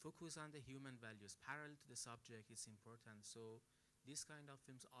focus on the human values. Parallel to the subject is important. So this kind of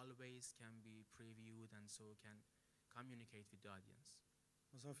films always can be previewed and so can communicate with the audience.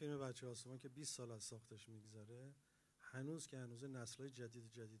 مثلا فیلم بچه آسمان که 20 سال از ساختش میگذره، هنوز که هنوز نسل‌های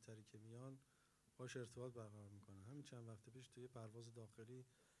جدیدتری که میان باش ارتباط برقرار میکنن. همین چند وقت پیش توی پرواز داخلی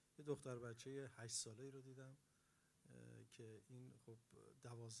یه دختر بچه 8 ساله‌ای رو دیدم که این خب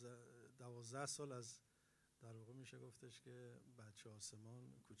 12 سال از در واقع میشه گفتش که بچه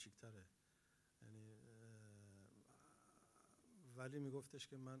آسمان کوچیک‌تره، یعنی ولی میگفتش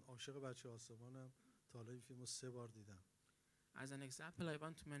که من عاشق بچه آسمانم، تا حالا این فیلمو 3 بار دیدم. As an example, I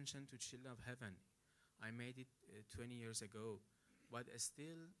want to mention to Children of Heaven. I made it 20 years ago, but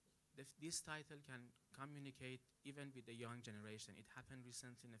still this title can communicate even with the young generation. It happened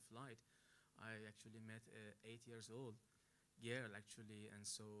recently in a flight. I actually met a 8 years old girl actually, and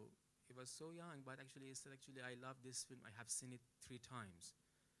so it was so young, but actually he said actually I love this film. I have seen it 3 times.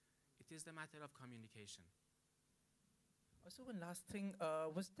 It is the matter of communication. Also, one last thing,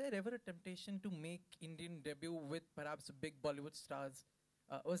 was there ever a temptation to make Indian debut with perhaps big Bollywood stars?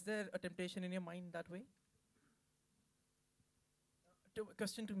 Was there a temptation in your mind that way?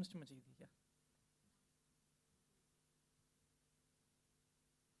 Question to Mr. Majidi, yeah.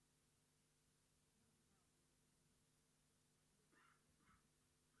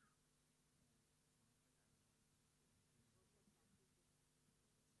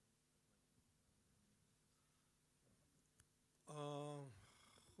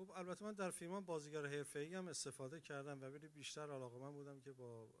 خب البته من در فیلمام بازیگر حرفه‌ای هم استفاده کردم و ولی بیشتر علاقه‌مند بودم که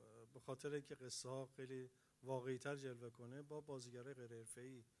به خاطر اینکه قصه ها خیلی واقعی‌تر جلوه کنه با بازیگرای غیر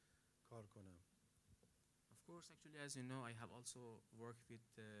حرفه‌ای کار کنم. Of course, actually, as you know, I have also worked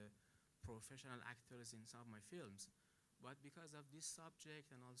with professional actors in some of my films, but because of this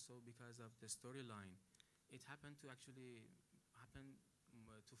subject and also because of the storyline, it happened to actually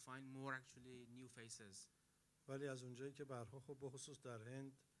to find more actually new faces. ولی از اونجایی که برها خب به خصوص در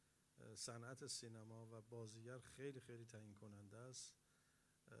هند صنعت سینما و بازیگر خیلی خیلی تعیین کننده است،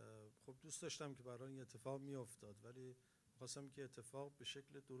 خب دوست داشتم که برای این اتفاق میافتاد، ولی خواستم که اتفاق به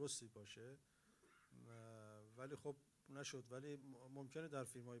شکل درستی باشه، ولی خب نشد. ولی ممکنه در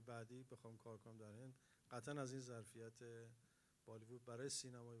فیلم‌های بعدی بخوام کار کنم در هند، قطعا از این ظرفیت بالیوود برای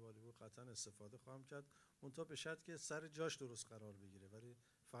سینمای بالیوود قطعا استفاده خواهم کرد، منتها به شرط که سر جاش درست قرار بگیره، ولی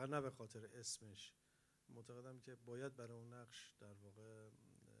فقط نه به خاطر اسمش. معتقدم که باید برای اون نقش در واقع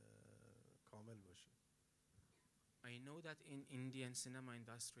کامل باشه. I know that in Indian cinema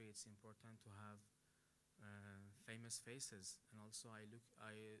industry it's important to have famous faces, and also I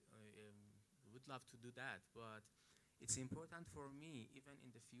would love to do that, but it's important for me even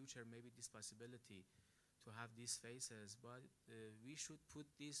in the future, maybe this possibility to have these faces, but we should put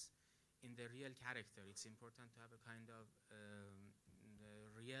this in the real character. It's important to have a kind of the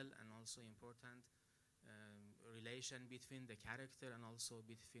real and also important relation between the character and also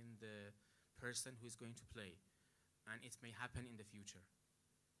between the person who is going to play, and it may happen in the future.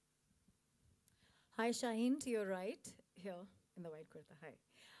 Hi Shaheen, to your right, here in the white kurta. Hi.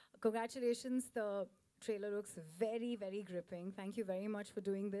 Congratulations, the trailer looks very, very gripping. Thank you very much for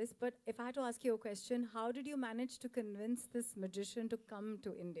doing this. But if I had to ask you a question, how did you manage to convince this magician to come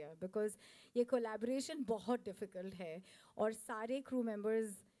to India? Because ये collaboration बहुत difficult है, और सारे crew members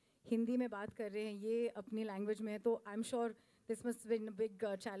Hindi में बात कर रहे हैं, ये अपनी लैंग्वेज में है, तो I am sure this must been a big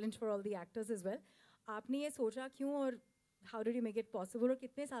challenge for all the actors as well. आपने ये सोचा क्यों, और how did you make it possible, और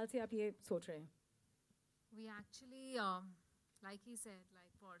कितने साल से आप ये सोच रहे हैं? We actually, like he said,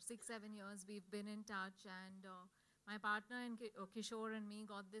 like for 6-7 years we've been in touch, and my partner and Kishore and me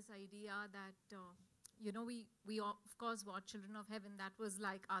got this idea that we of course watched Children of Heaven. That was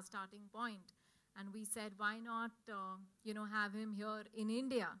like our starting point, and we said, why not have him here in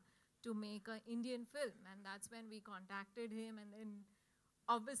India to make an Indian film? And that's when we contacted him, and then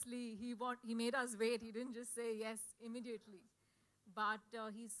obviously he made us wait. He didn't just say yes immediately. But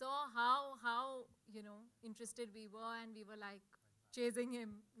he saw how interested we were, and we were like chasing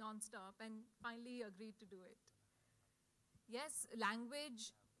him non-stop, and finally he agreed to do it. Yes,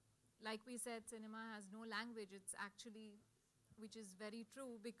 language, like we said, cinema has no language. It's actually, which is very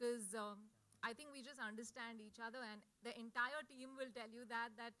true, because I think we just understand each other, and the entire team will tell you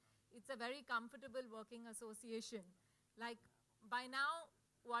that it's a very comfortable working association. Like, by now,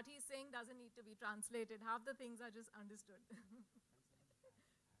 what he's saying doesn't need to be translated. Half the things are just understood.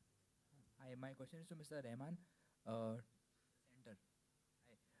 Hi, my question is to Mr. Rahman. Center.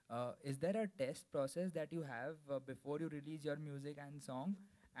 Hi. Is there a test process that you have before you release your music and song?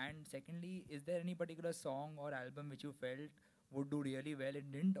 And secondly, is there any particular song or album which you felt would do really well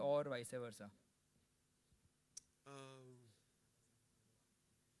and didn't, or vice versa?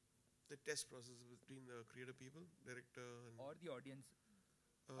 The test process between the creative people, director, and or the audience,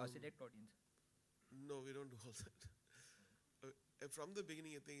 select audience. No, we don't do all that. From the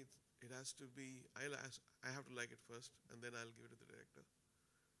beginning, I think it has to be. I have to like it first, and then I'll give it to the director,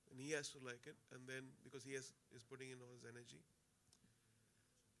 and he has to like it, and then because he is putting in all his energy.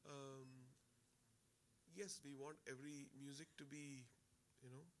 Yes, we want every music to be,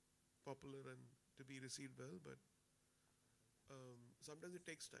 popular and to be received well, but sometimes it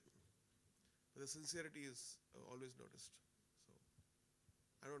takes time. But the sincerity is always noticed. So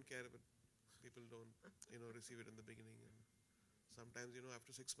I don't care if people don't, receive it in the beginning. And sometimes,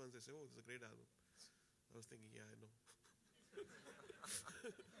 after 6 months, they say, "Oh, this is a great album." I was thinking, yeah, I know.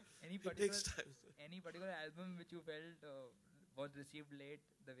 It takes time. Any particular album which you felt was received late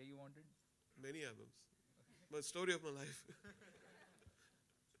the way you wanted? Many albums. The story of my life.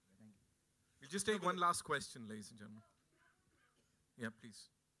 We'll just take one last question, ladies and gentlemen. Yeah, please.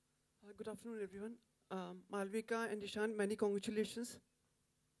 Good afternoon, everyone. Malvika and Ishaan, many congratulations.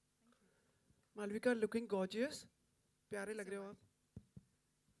 Malvika, looking gorgeous. प्यारे लग रहे हो आप.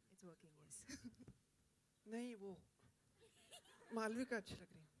 It's working, yes. नहीं वो. Malvika अच्छी लग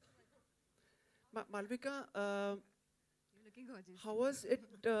रही है. Malvika, you're looking gorgeous. How was it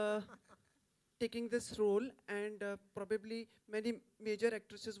taking this role? And probably many major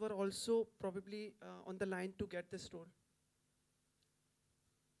actresses were also probably on the line to get this role.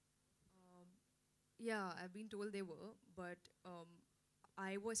 Yeah, I've been told they were, but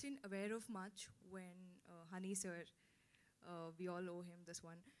I wasn't aware of much when Honey sir, we all owe him this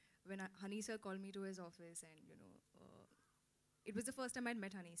one, when Honey sir called me to his office, and it was the first time I'd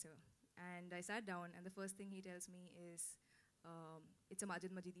met Honey sir, and I sat down, and the first thing he tells me is, it's a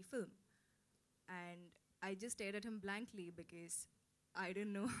Majid Majidi film, and I just stared at him blankly because I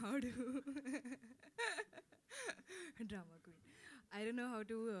didn't know how to drama queen. I didn't know how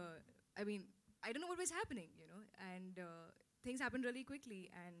to. I don't know what was happening, and things happened really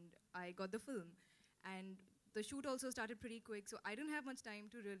quickly, and I got the film, and the shoot also started pretty quick, so I didn't have much time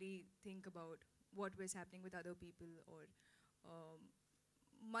to really think about what was happening with other people or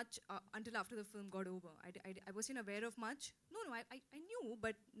much until after the film got over. I wasn't aware of much. No, I knew,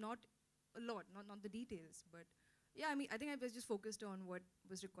 but not a lot, not the details. But yeah, I think I was just focused on what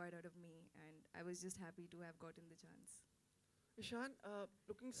was required out of me, and I was just happy to have gotten the chance. Ishaan,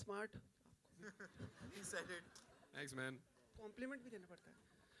 looking smart. He said it. Thanks, man. Compliment भी देना पड़ता है.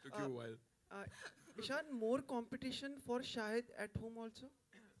 Took you a while. Ishaan, more competition for Shahid at home also?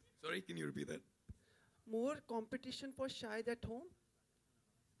 Sorry, can you repeat that? More competition for Shahid at home?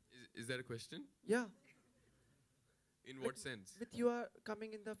 Is that a question? Yeah. In what sense? With you are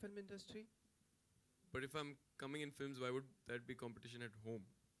coming in the film industry. But if I'm coming in films, why would that be competition at home?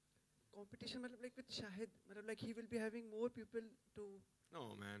 Competition like with Shahid, like he will be having more people to.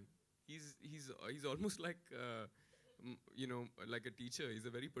 No, man. He's almost like like a teacher. He's a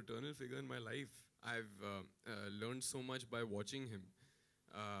very paternal figure in my life. I've learned so much by watching him.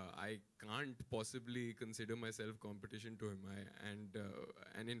 I can't possibly consider myself competition to him.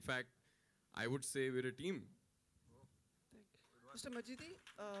 And in fact, I would say we're a team. Mr. Majidi,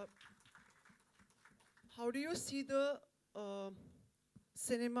 how do you see the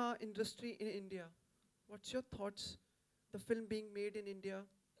cinema industry in India? What's your thoughts? The film being made in India.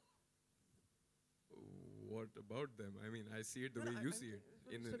 What about them? I mean, I see it the way you see it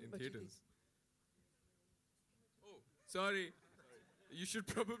in theaters. Oh, sorry. You should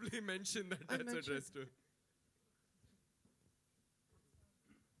probably mention that that's addressed to.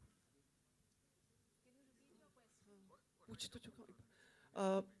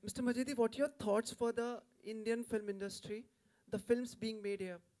 Mr. Majidi, what are your thoughts for the Indian film industry, the films being made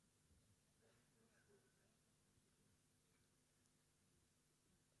here?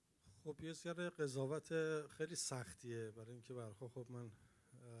 خب یه سر قضاوت خیلی سختیه برای اینکه به هر حال خب من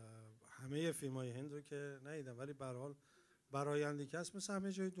همه فیلم‌های هند رو که ندیدم، ولی به هر حال برآیندی که هست مثل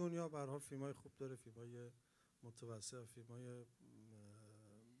همه جای دنیا به هر حال فیلم‌های خوب داره، فیلم‌های متوسط، فیلم‌های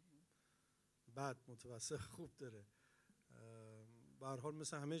بد متوسط خوب داره، به هر حال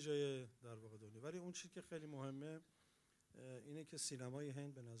مثل همه جای در واقع دنیا. ولی اون چیزی که خیلی مهمه اینه که سینمای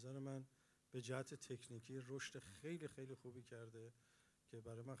هند به نظر من به جهت تکنیکی رشد خیلی خیلی خوبی کرده که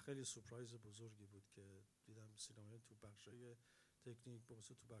برای من خیلی سورپرایز بزرگی بود که دیدم سینمای تو بخشای تکنیک،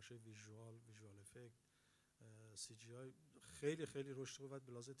 بخصوص تو بخشای ویژوال افکت، سی جی آی خیلی خیلی رشد بود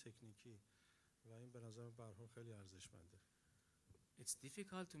به لحاظ تکنیکی و این به نظر من به هر حال خیلی ارزشمنده. It's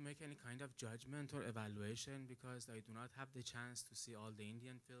difficult to make any kind of judgment or evaluation because I do not have the chance to see all the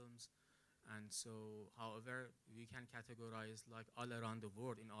Indian films, and so however we can categorize like all around the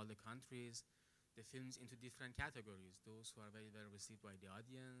world in all the countries the films into different categories, those who are very well received by the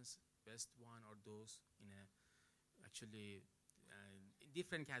audience, best one, or those in a actually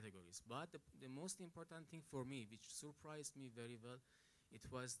different categories. But the most important thing for me, which surprised me very well, it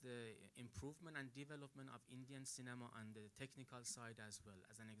was the improvement and development of Indian cinema on the technical side as well,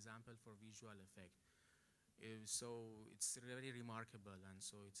 as an example for visual effect. So it's very remarkable, and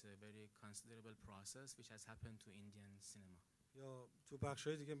so it's a very considerable process which has happened to Indian cinema. یا تو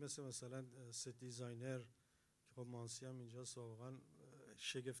بخشای دیگه مثلا ست دیزاینر که خب مانسی هم اینجاست، واقعا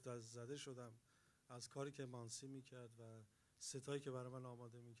شگفت زده شدم از کاری که مانسی میکرد و ستایی که برای من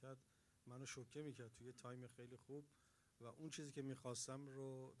آماده میکرد، منو شوکه میکرد توی تایم خیلی خوب و اون چیزی که میخواستم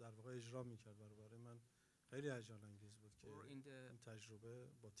رو در واقع اجرا میکرد. برای من خیلی هیجان انگیز بود که این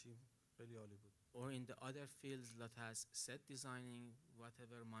تجربه با تیم خیلی عالی بود. Or in the other fields that has set designing,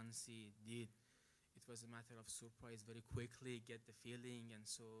 whatever Mansi did, it was a matter of surprise, very quickly get the feeling and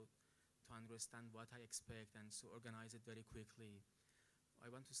so to understand what I expect and so organize it very quickly. I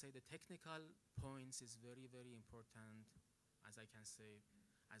want to say the technical points is very, very important, as I can say,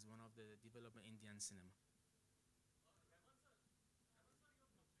 as one of the development Indian cinema.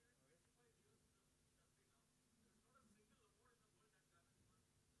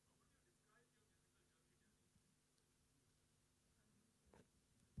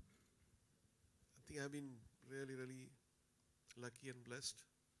 I think I've been really, really lucky and blessed.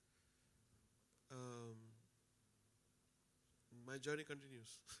 My journey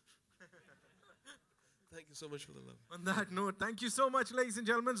continues. Thank you so much for the love. On that note, thank you so much, ladies and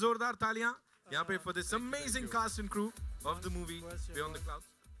gentlemen. Zordar Taliyan यहाँ पे for this amazing cast and crew of the movie Beyond the Clouds.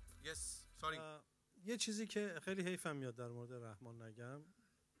 Yes, sorry. یه چیزی که خیلی حیفم میاد در مورد رحمان نگم،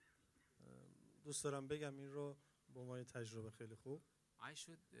 دوست دارم بگم این رو به عنوان تجربه خیلی خوب. I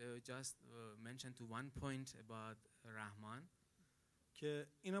should just mention to one point about Rahman. که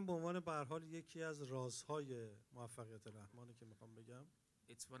اینم به عنوان به هر حال یکی از رازهای موفقیت رحمانه که میخوام بگم.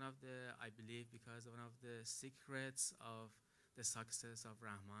 It's one of the, I believe, because one of the secrets of the success of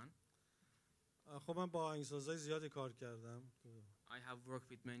Rahman. خب من با آهنگسازای زیادی کار کردم. I have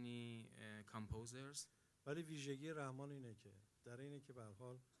worked with many composers. ولی ویژگی رحمان اینه که در اینه که به هر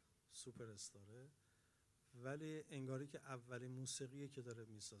حال سوپر استاره، ولی انگاری که اولین موسیقیه که داره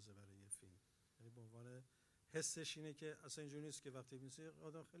میسازه برای یه فیلم. یعنی به عنوان حسش اینه که اصلا اینجوری نیست که وقتی موسیقی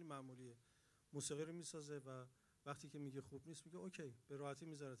آدم خیلی معمولیه موسیقی رو میسازه و وقتی که میگه خوب نیست میگه اوکی، به راحتی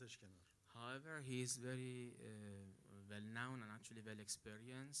میذارتش کنار. However, he is very well known and actually well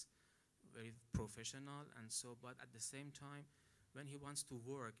experienced, very professional, and so. But at the same time, when he wants to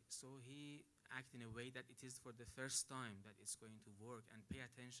work, so he act in a way that it is for the first time that it's going to work, and pay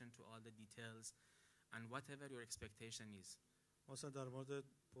attention to all the details, and whatever your expectation is. مثلا در مورد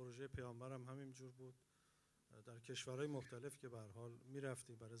پروژه پیامبرم همینجور بود. در کشورهای مختلف که به هر حال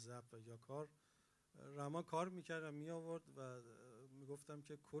میرفتیم برای ضبط و یا کار، رحمان کار میکردم می آورد و میگفتم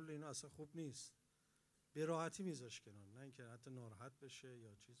که کل اینا اصلا خوب نیست، به راحتی میذاش کنار، نه اینکه حتی ناراحت بشه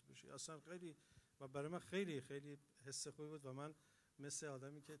یا چیز بشه. اصلا خیلی و برای من خیلی خیلی حس خوبی بود و من مثل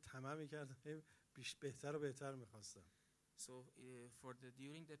آدمی که طمع میکردم بهتر و بهتر میخواستم. So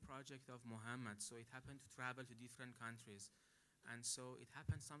during the project of Muhammad, so it happened to travel to different countries, and so it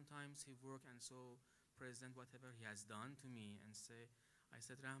happened sometimes he work and so present whatever he has done to me and say, I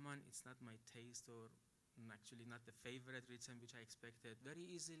said, Rahman, it's not my taste or actually not the favorite rhythm which I expected. Very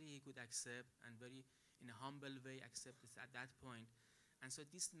easily he could accept and very in a humble way accept it at that point. And so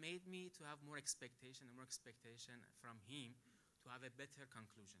this made me to have more expectation from him to have a better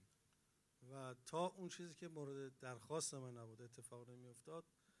conclusion. و تا اون چیزی که مورد درخواست من نبود اتفاق نمی افتاد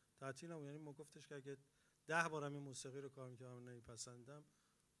تعطیلم. یعنی ما گفتش که اگه 10 بارم این موسیقی رو کار میکردم و نمیپسندم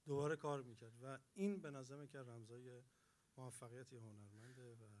دوباره کار میکرد و این به نظرم که رمزای موفقیت هنرمنده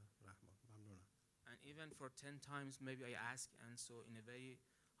و رحمان. ممنونم. And even for 10 times maybe I asked, and so in a very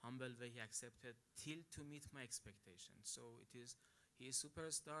humble way he accepted till to meet my expectations. So he is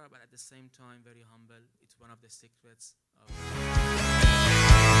superstar, but at the same time very humble. It's one of the secrets of